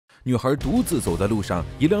女孩独自走在路上，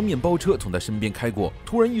一辆面包车从她身边开过，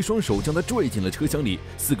突然一双手将她拽进了车厢里。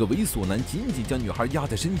4个猥琐男紧紧将女孩压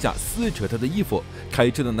在身下，撕扯她的衣服。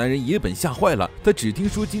开车的男人野本吓坏了，他只听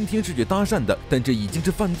说今天是去搭讪的，但这已经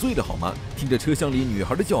是犯罪了好吗？听着车厢里女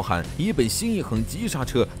孩的叫喊，野本心一横急刹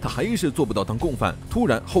车，他还是做不到当共犯。突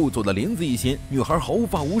然后座的帘子一掀，女孩毫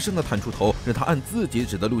发无伤地探出头，让他按自己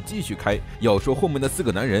指的路继续开。要说后面的4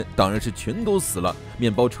个男人当然是全都死了。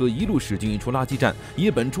面包车一路驶进一处垃圾站，野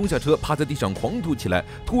本冲下车，趴在地上狂吐起来，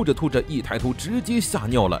吐着吐着一抬头直接吓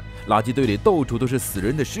尿了。垃圾堆里到处都是死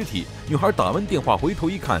人的尸体。女孩打完电话回头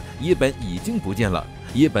一看，野本已经不见了。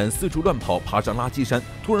野本四处乱跑，爬上垃圾山，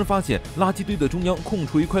突然发现垃圾堆的中央空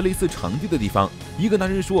出一块类似场地的地方。一个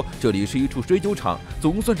男人说这里是一处摔跤场，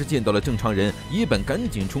总算是见到了正常人。野本赶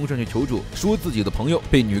紧冲上去求助，说自己的朋友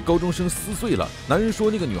被女高中生撕碎了。男人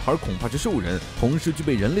说那个女孩恐怕是兽人，同时具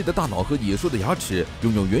备人类的大脑和野兽的牙齿，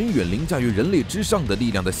拥有远远凌驾于人类之上的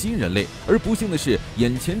力量的新人类。而不幸的是，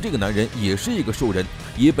眼前这个男人也是一个兽人。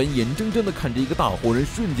野本眼睁睁地看着一个大活人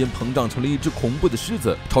瞬间膨胀成了一只恐怖的狮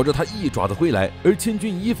子，朝着他一爪子挥来。而千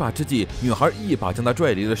钧一发之际，女孩一把将他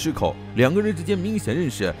拽离了狮口。2个人之间明显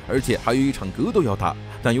认识，而且还有一场格斗要打。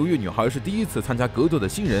但由于女孩是第一次参加格斗的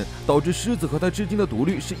新人，导致狮子和她之间的赌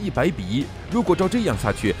率是100比1。如果照这样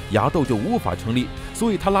下去，牙斗就无法成立。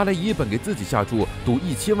所以他拉来野本给自己下注，赌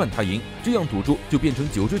1000万他赢，这样赌注就变成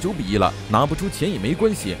99比1了。拿不出钱也没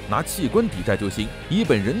关系，拿器官抵债就行。野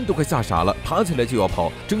本人都快吓傻了，爬起来就要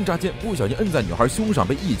跑，挣扎间不小心摁在女孩胸上，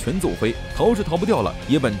被一拳揍飞，逃是逃不掉了。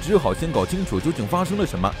野本只好先搞清楚究竟发生了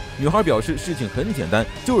什么。女孩表示事情很简单，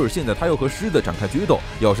就是现在她要和狮子展开决斗，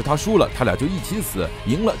要是她输了，他俩就一起死，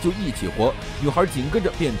赢了就一起活。女孩紧跟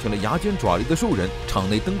着变成了牙尖爪利的兽人，场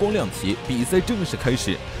内灯光亮起，比赛正式开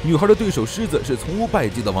始。女孩的对手狮子是从无败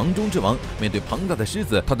绩的王中之王，面对庞大的狮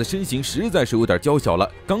子，他的身形实在是有点娇小了。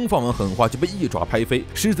刚放完狠话就被一爪拍飞，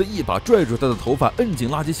狮子一把拽住他的头发，摁进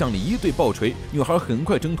垃圾箱里一对暴锤。女孩很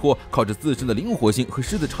快挣脱，靠着自身的灵活性和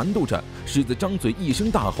狮子缠斗着。狮子张嘴一声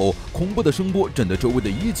大吼，恐怖的声波震得周围的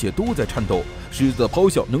一切都在颤抖。狮子的咆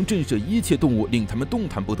哮能震慑一切动物，令他们动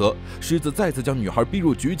弹不得。狮子再次将女孩逼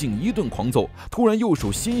入绝境，一顿狂揍。突然右手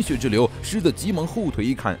鲜血直流，狮子急忙后退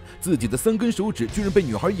一看，自己的3根手指居然被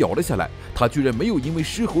女孩咬了下来。他居然没有因为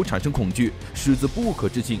狮吼产生恐惧。狮子不可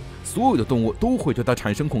置信，所有的动物都会对它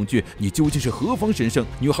产生恐惧，你究竟是何方神圣？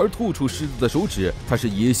女孩吐出狮子的手指，它是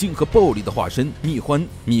野性和暴力的化身。蜜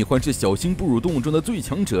獾是小型哺乳动物中的最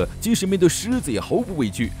强者，即使面对狮子也毫不畏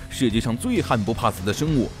惧，世界上最悍不怕死的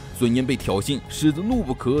生物。尊严被挑衅，狮子怒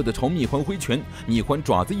不可遏地朝蜜獾挥拳，蜜獾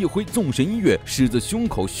爪子一挥，纵身一跃，狮子胸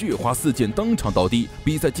口血花四溅，当场倒地。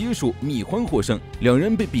比赛结束，蜜獾获胜。2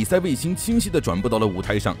人被比赛卫星清晰地转播到了舞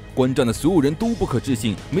台上，观战的所有人都不可置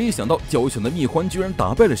信，没想到娇小的蜜獾居然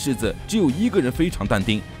打败了狮子。只有一个人非常淡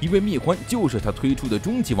定，因为蜜獾就是他推出的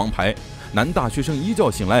终极王牌。男大学生一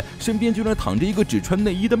觉醒来，身边居然躺着一个只穿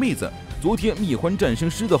内衣的妹子。昨天蜜獾战胜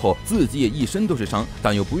狮子后，自己也一身都是伤，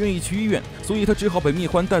但又不愿意去医院，所以他只好被蜜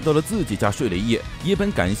獾带到了自己家睡了一夜。野本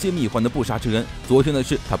感谢蜜獾的不杀之恩，昨天的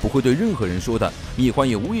事他不会对任何人说的。蜜獾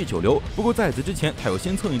也无意久留，不过在此之前他要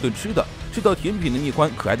先蹭一顿吃的。吃到甜品的蜜獾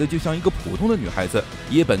可爱的就像一个普通的女孩子。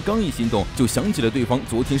野本刚一心动，就想起了对方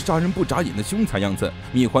昨天杀人不眨眼的凶残样子。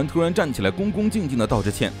蜜獾突然站起来，恭恭敬敬地道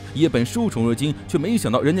着歉。野本受宠若惊，却没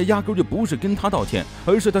想到人家压根就不是跟他道歉，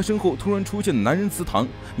而是他身后突然出现的男人祠堂。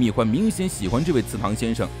蜜獾明显喜欢这位祠堂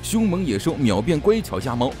先生，凶猛野兽，秒变乖巧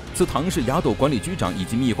家猫。祠堂是牙斗管理局长以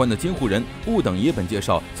及蜜獾的监护人。不等野本介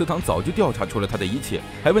绍，祠堂早就调查出了他的一切，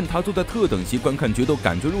还问他坐在特等席观看决斗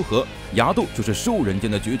感觉如何。牙斗就是兽人间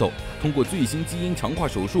的决斗，通过最新基因强化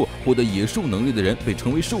手术获得野兽能力的人被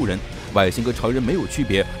称为兽人，外形和常人没有区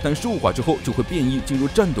别，但兽化之后就会变异进入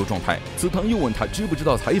战斗状态。祠堂又问他知不知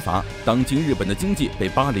道财阀，当今日本的经济被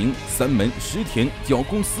80、三门、石田、角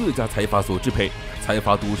宫4家财阀所支配。财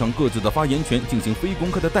阀赌上各自的发言权，进行非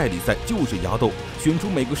公开的代理赛，就是牙斗，选出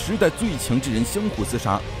每个时代最强之人相互厮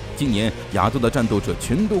杀。今年牙斗的战斗者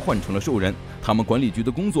全都换成了兽人，他们管理局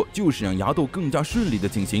的工作就是让牙斗更加顺利的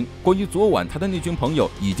进行。关于昨晚他的那群朋友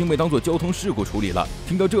已经被当作交通事故处理了。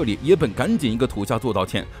听到这里，野本赶紧一个土下座道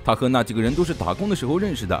歉，他和那几个人都是打工的时候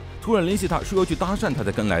认识的，突然联系他说要去搭讪他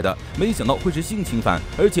才跟来的，没想到会是性侵犯，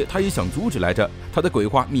而且他也想阻止来着。他的鬼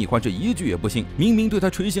话蜜獾这一句也不信，明明对他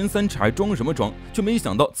垂涎3尺，还装什么装？却没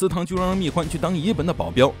想到祠堂居然让蜜獾去当野本的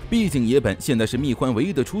保镖，毕竟野本现在是蜜獾唯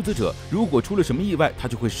一的出资者，如果出了什么意外，他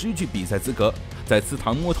就会失去比赛资格。在祠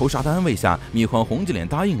堂摸头杀的安慰下，蜜獾红着脸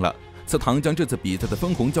答应了。祠堂将这次比赛的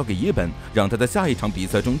分红交给野本，让他在下一场比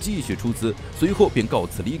赛中继续出资，随后便告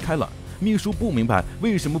辞离开了。秘书不明白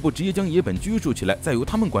为什么不直接将野本拘束起来，再由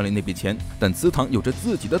他们管理那笔钱。但祠堂有着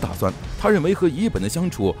自己的打算，他认为和野本的相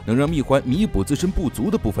处能让蜜獾弥补自身不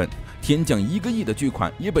足的部分。天降1个亿的巨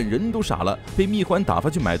款，野本人都傻了，被蜜獾打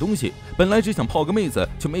发去买东西。本来只想泡个妹子，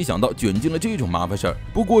却没想到卷进了这种麻烦事儿。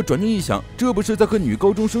不过转念一想，这不是在和女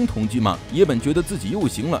高中生同居吗？野本觉得自己又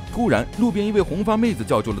行了。突然，路边一位红发妹子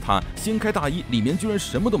叫住了他，掀开大衣，里面居然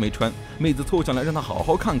什么都没穿。妹子凑上来让他好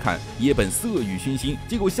好看看，野本色欲熏心，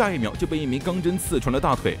结果下一秒就被一枚钢针刺穿了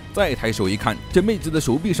大腿。再抬手一看，这妹子的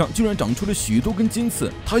手臂上居然长出了许多根尖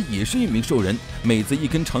刺，她也是一名兽人。妹子一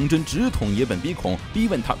根长针直捅野本鼻孔，逼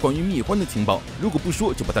问他关于蜜獾的情报，如果不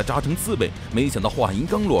说就把他扎成刺猬。没想到话音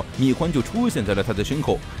刚落，蜜獾就出现在了他的身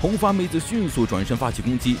后。红发妹子迅速转身发起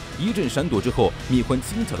攻击，一阵闪躲之后，蜜獾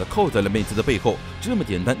轻巧地靠在了妹子的背后，这么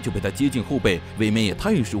简单就被他接近后背，未免也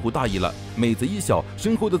太疏忽大意了。妹子一笑，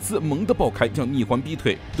身后的刺猛地爆开，将蜜獾逼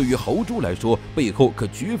退。对于豪猪来说，背后可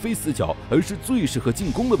绝非死角，而是最适合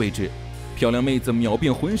进攻的位置。漂亮妹子秒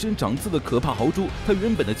变浑身长刺的可怕豪猪，她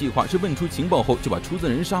原本的计划是问出情报后就把出资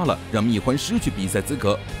人杀了，让蜜獾失去比赛资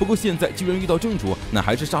格。不过现在既然遇到正主，那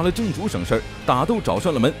还是杀了正主省事儿。打斗找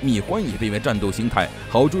上了门，蜜獾也变为战斗形态。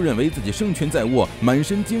豪猪认为自己胜券在握，满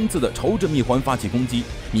身尖刺的朝着蜜獾发起攻击。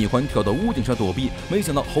蜜獾跳到屋顶上躲避，没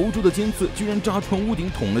想到豪猪的尖刺居然扎穿屋顶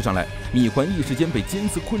捅了上来。蜜獾一时间被尖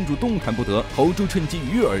刺困住，动弹不得。豪猪趁机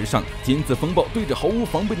鱼而上，尖刺风暴对着毫无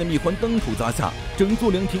防备的蜜獾当头砸下，整座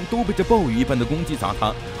凉亭都被这暴雨一般的攻击砸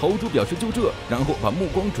塌。豪猪表示就这，然后把目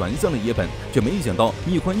光转向了野本，却没想到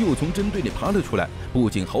蜜獾又从针堆里爬了出来，不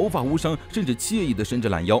仅毫发无伤，甚至惬意地伸着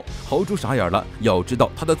懒腰。豪猪傻眼了，要知道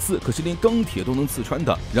他的刺可是连钢铁都能刺穿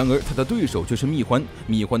的。然而他的对手却是蜜獾，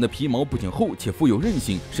蜜獾的皮毛不仅厚且富有韧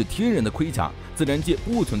性，是天然的盔甲，自然界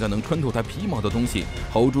不存在能穿透它皮毛的东西。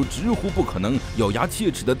豪猪直呼不可能，咬牙切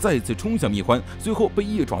齿地再次冲向蜜獾，最后被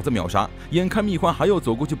一爪子秒杀。眼看蜜獾还要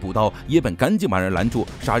走过去补刀，野本赶紧把人拦住，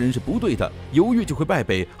杀人是不对的，犹豫就会败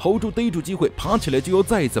北。豪猪逮住机会爬起来就要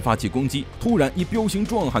再次发起攻击，突然一彪形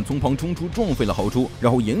壮汉从旁冲出，撞飞了豪猪，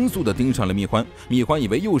然后严肃地盯上了蜜獾。蜜獾以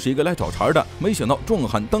为又是一个来找茬的，没想到壮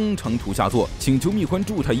汉当场土下座，请求蜜獾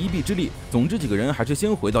助他一臂之力。总之几个人还是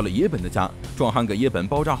先回到了野本的家。壮汉给野本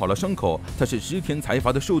包扎好了伤口，他是石田财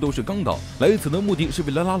阀的兽斗士刚岛，来此的目的是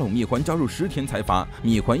为了拉拢蜜獾加入石田财阀。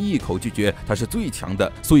蜜獾一口拒绝，他是最强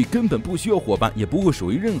的，所以根本不需要伙伴，也不会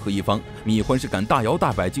属于任何一方。蜜獾是敢大摇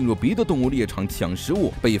大摆进入别的动物猎场抢食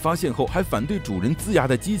物，被发现后还反对主人龇牙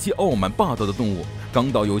的机器傲慢霸道的动物。刚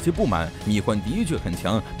岛有些不满，蜜獾的确很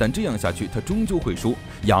强，但这样下去他终究会输。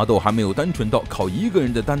牙斗还没有单纯到靠一个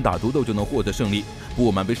人的单打独斗就能获得胜利。不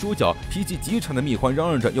满被说教，脾气极差的蜜獾嚷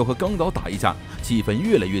嚷着要和刚岛打一架，气氛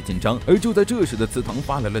越来越紧张。而就在这时的祠堂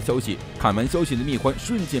发来了消息，看完消息的蜜獾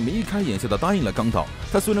瞬间眉开眼笑的答应了刚岛。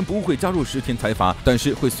他虽然不会加入石田财阀，但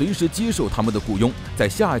是会随时接受他们的雇佣，在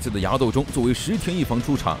下一次的牙斗中作为石田一方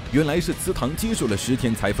出场。原来是祠堂接受了石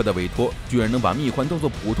田财阀的委托，居然能把蜜獾当作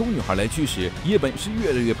普通女孩来驱使。野本是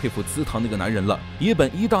越来越佩服祠堂那个男人了。野本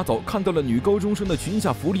一大早看到了女高中生的裙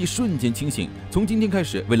下福利，瞬间清醒。从今天开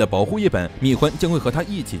始，为了保护野本，蜜獾将会和他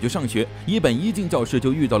一起去上学。野本一进教室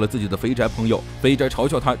就遇到了自己的肥宅朋友，肥宅嘲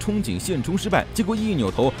笑他憧憬现充失败，结果一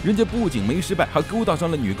扭头，人家不仅没失败，还勾搭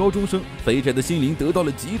上了女高中生。肥宅的心灵得到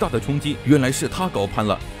了极大的冲击，原来是他高攀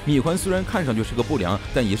了。蜜獾虽然看上去是个不良，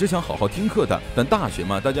但也是想好好听课的。但大学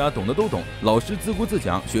嘛，大家懂的都懂，老师自顾自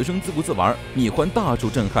讲，学生自顾自玩。蜜獾大受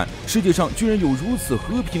震撼，世界上居然有如此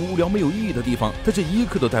和平无聊没有意义的地方，他这一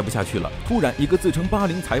刻都待不下去了。突然，一个自称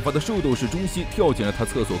80财阀的兽斗士中西跳进了他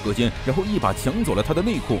厕所隔间，然后一把抢走了他的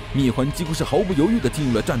内裤。蜜獾几乎是毫不犹豫地进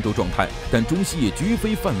入了战斗状态，但中西也绝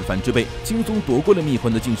非泛泛之辈，轻松躲过了蜜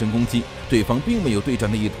獾的近身攻击。对方并没有对战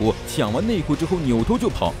的意图，抢完内裤之后扭头就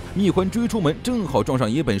跑。蜜獾追出门，正好撞上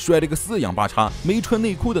野本摔了个四仰八叉，没穿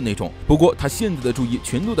内裤的那种。不过他现在的注意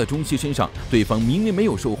全都在中西身上，对方明明没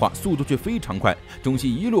有兽化，速度却非常快。中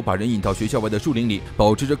西一路把人引到学校外的树林里，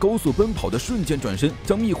保持着高速奔跑的瞬间转身，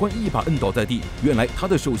将蜜獾一把摁倒在地。原来他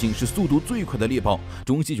的兽性是速度最快的猎豹。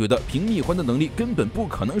中西觉得凭蜜獾的能力根本不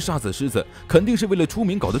可能杀死狮子，肯定是为了出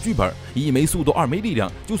名搞的剧本。一没速度，二没力量，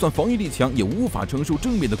就算防御力强也无法承受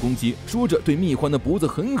正面的攻击。说着对蜜獾的脖子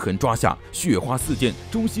狠狠抓下，血花四溅。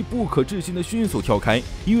中西不可置信的迅速跳开，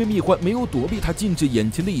因为蜜獾没有躲避他近至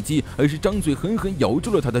眼前的一击，而是张嘴狠狠咬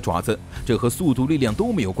住了他的爪子。这和速度力量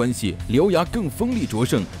都没有关系，獠牙更锋利灼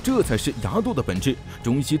胜，这才是牙斗的本质。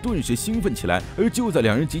中西顿时兴奋起来，而就在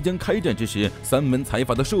两人即将开战之时，三门财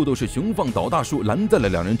阀的兽斗士雄放倒大树拦在了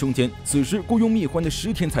两人中间。此时雇佣蜜獾的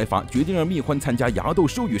石田财阀决定让蜜獾参加牙斗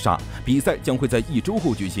兽语杀，比赛将会在1周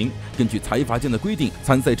后举行。根据财阀将的规定，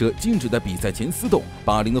参赛者禁止在比赛前私斗。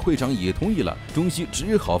霸凌的会长也同意了，中西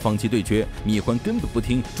只好放弃对决。蜜獾根本不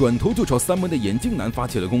听，转头就朝3门的眼镜男发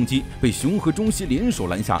起了攻击，被熊和中西联手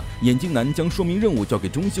拦下。眼镜男将说明任务交给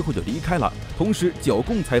中西后就离开了。同时，剿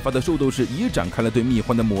共财阀的兽斗士也展开了对蜜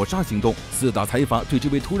獾的抹杀行动。4大财阀对这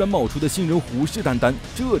位突然冒出的新人虎视眈眈，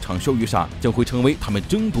这场兽欲杀将会成为他们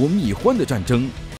争夺蜜獾的战争。